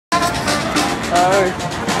Ay.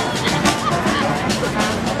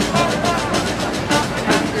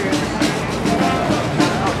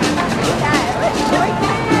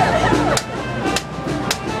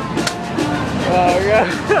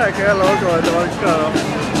 Qué loco este barcado.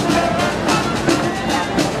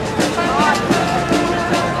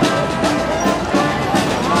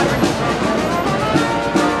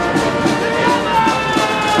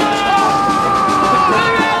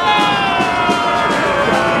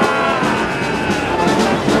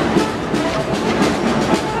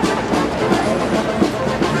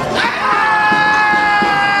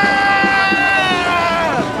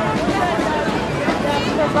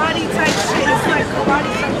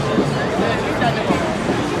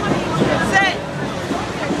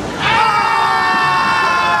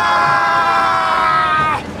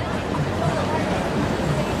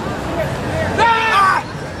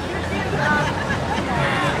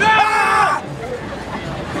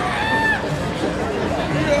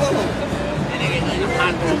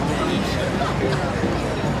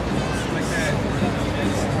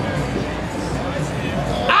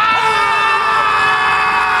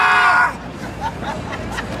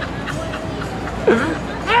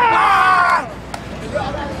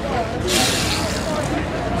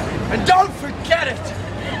 And don't forget it!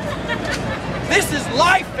 This is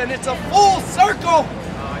life and it's a full circle!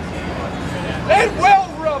 It will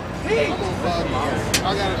repeat!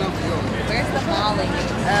 I got enough for you. Where's the Molly?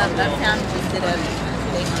 Uptown just did a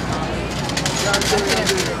thing on Molly.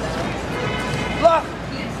 Look!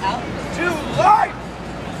 To life!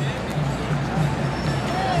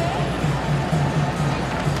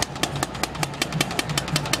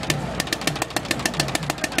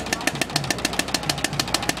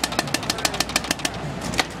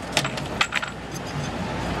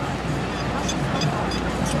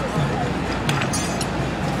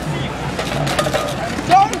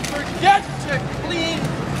 Don't forget to clean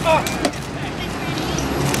up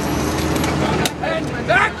and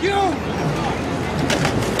vacuum.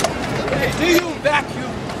 Do you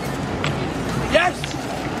vacuum? Yes.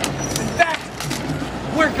 In fact,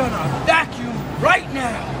 we're gonna vacuum right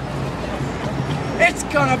now. It's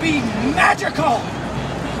gonna be magical.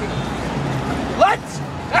 Let's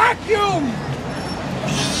vacuum.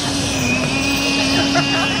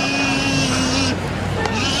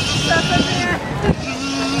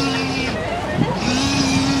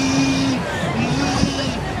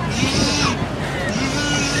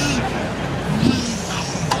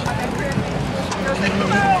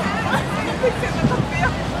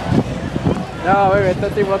 No, baby, este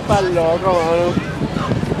tipo está loco, mano.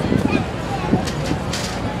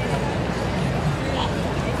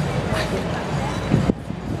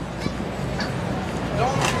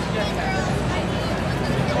 Don't forget that.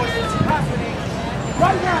 Because it's happening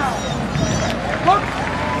right now. Look!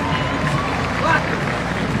 Look!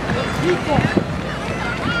 The people!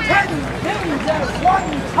 10 things at one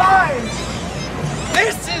time!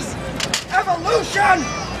 This is evolution!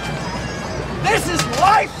 This is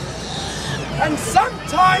life! And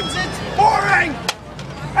sometimes it's boring!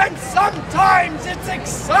 And sometimes it's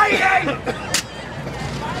exciting!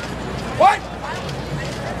 But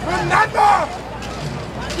remember!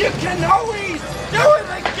 You can always do it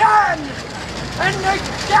again! And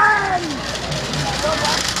again!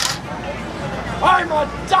 I'm a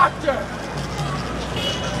doctor!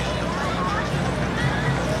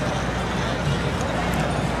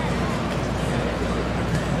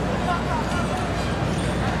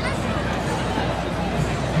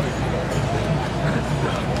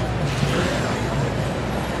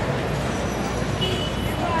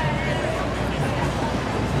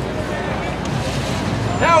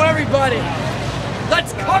 Now everybody,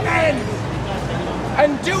 let's come in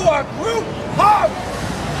and do a group hug!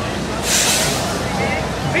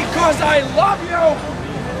 Because I love you!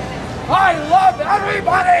 I love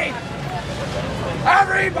everybody!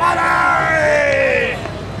 Everybody!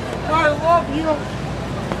 I love you!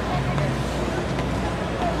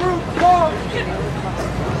 Group hug!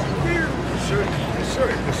 Here! The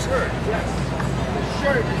shirt. Yes, the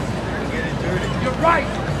shirt. Get it dirty. You're right!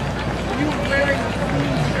 You wearing a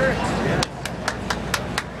clean shirt. Yeah.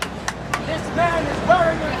 This man is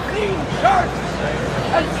wearing a clean shirt!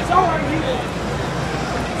 And so are you!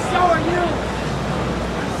 So are you!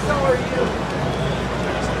 So are you!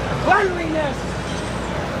 Cleanliness!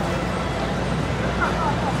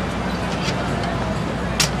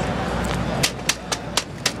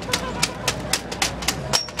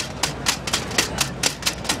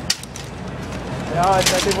 Ya,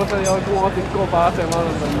 este tipo se dio como 5 pases,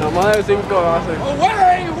 mano. Nada más de 5 pases.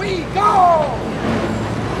 Away we go!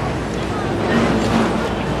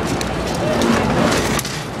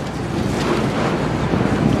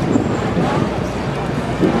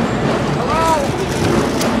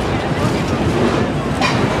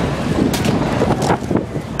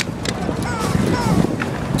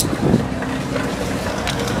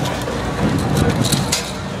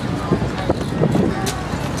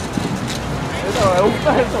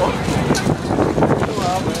 eso.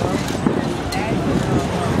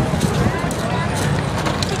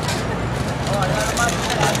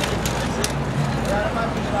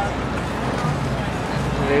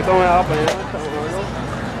 Esto me da pena, chamaco.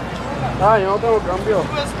 Ah, yo no tengo cambio.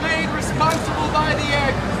 Was made responsible by the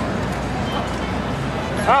egg.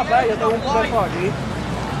 Ah, espera, yo tengo un peso aquí.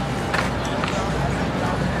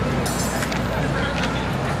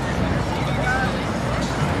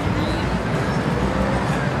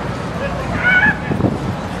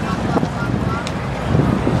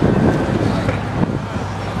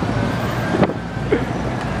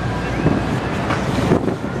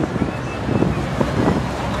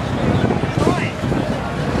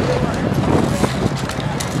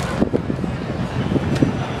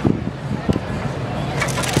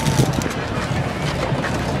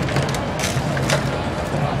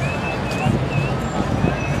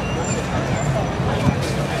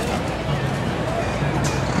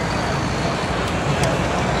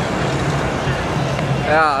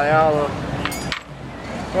 Ya, diablo.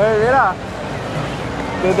 Mira.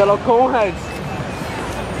 Desde los Coneheads.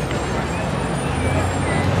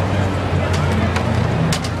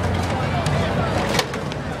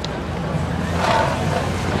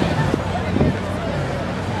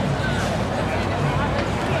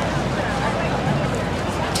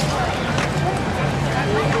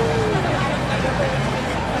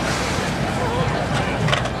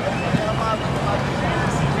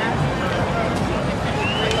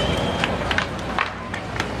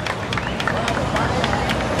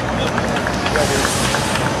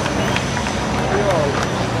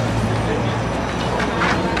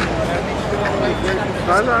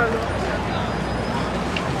 No.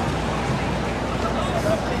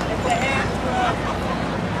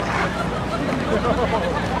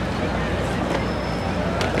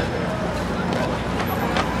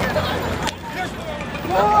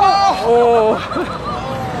 Oh!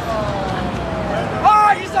 Oh,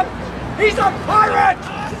 he's a pirate!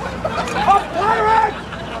 A pirate!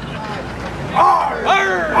 Arr!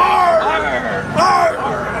 Arr! Arr! Arr!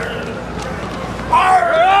 Arr!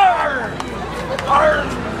 Arr!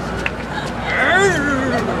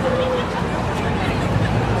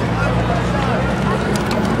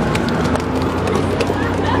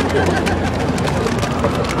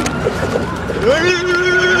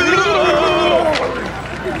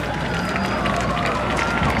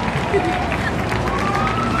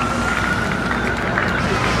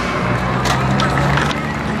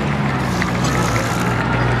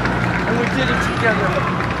 And we did it together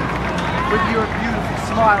with your beautiful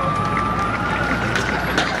smile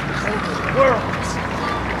over the world.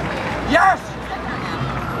 Yes!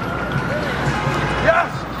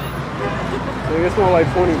 Yes! I think it's more like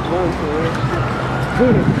 20 months, man.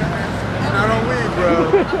 Not on weed, bro.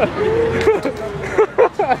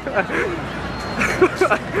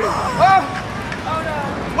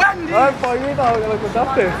 Wendy! Ay, Paquita, que lo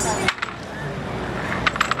escuchaste.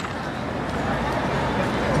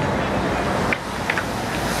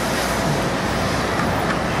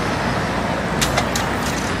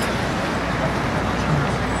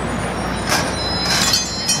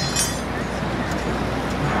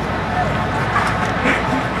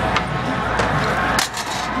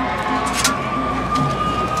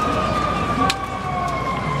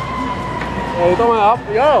 Esto me da,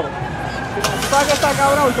 yo, ¿sabes que está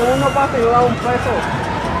cabrón? Todo el mundo pasa y no da un peso.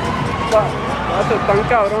 O sea, están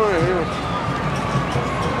cabrones, mío.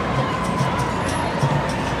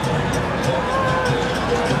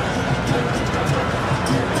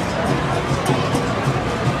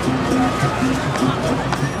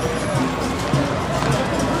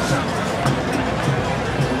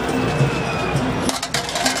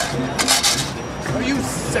 Are you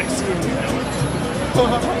sexy?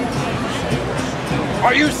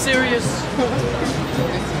 Are you serious?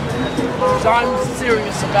 Because I'm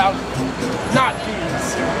serious about not being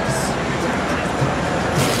serious.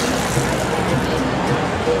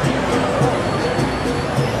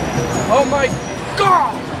 Oh my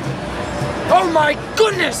God! Oh my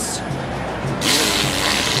goodness!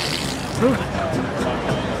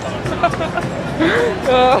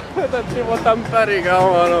 Este tipo está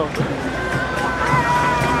empericado, mano.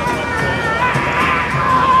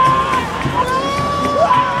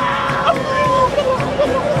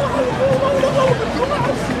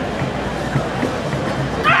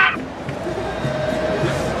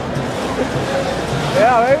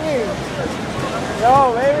 Yeah, baby.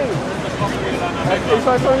 Yo, baby.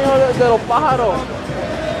 Hizo el sonido de los pájaros.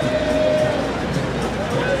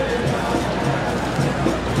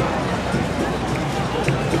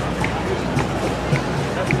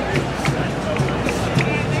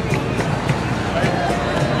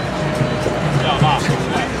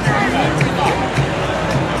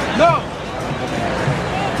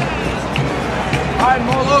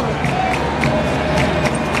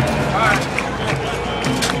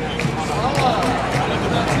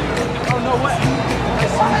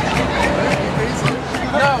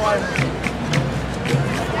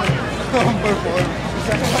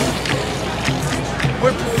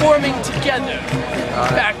 together. In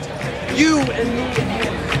fact, you and me and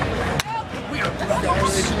him, we are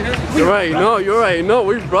brothers. You're right. No, you're right. No,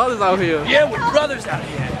 we're brothers out here. Yeah, we're brothers out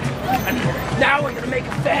here. And now we're gonna make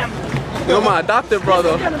a family. You're my adopted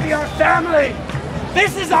brother. This is gonna be our family.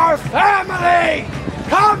 This is our family.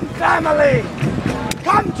 Come, family.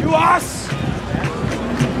 Come to us.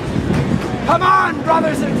 Come on,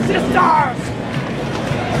 brothers and sisters.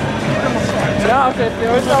 Ya, se te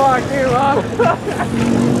estaba aquí, va.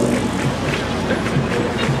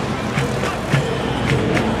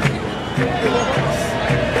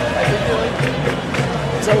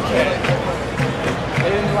 It's okay. They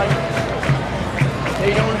didn't like it.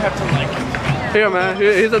 They don't have to like it. Here, man.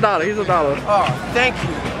 Here's $1. Here's $1. Oh, thank you.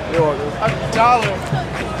 You're welcome. $1.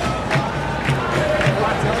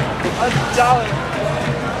 $1.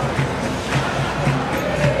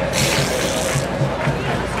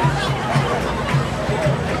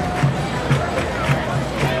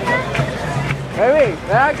 Baby,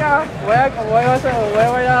 ven acá. Voy a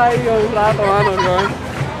bailar ahí un rato, mano.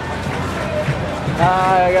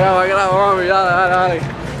 Ay, graba, mami. Dale.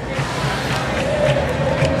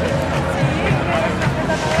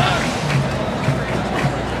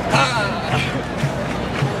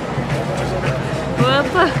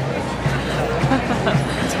 Opa!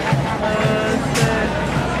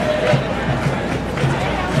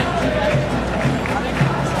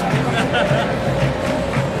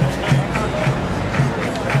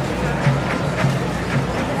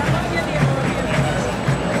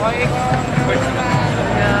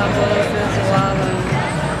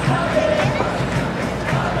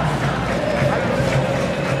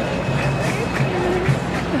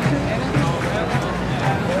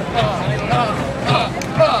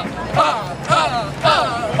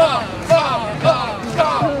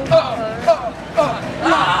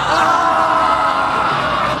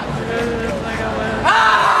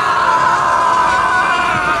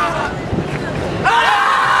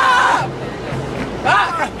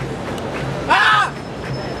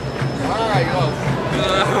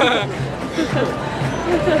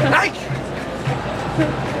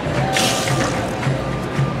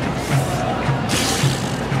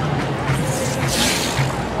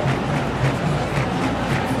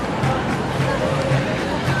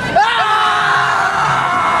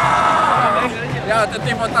 Ya, este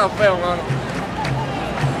tipo está feo, mano.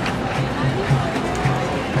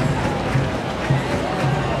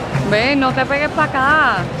 Ven, no te pegues para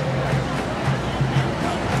acá.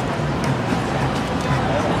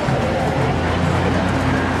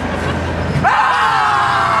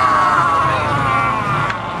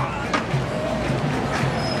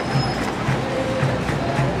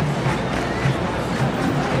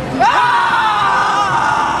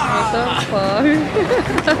 What the fuck?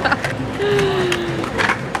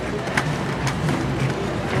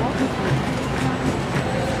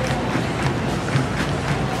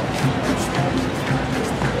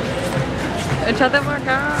 Échate para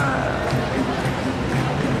acá.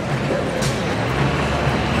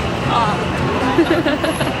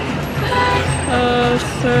 Oh,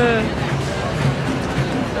 shit.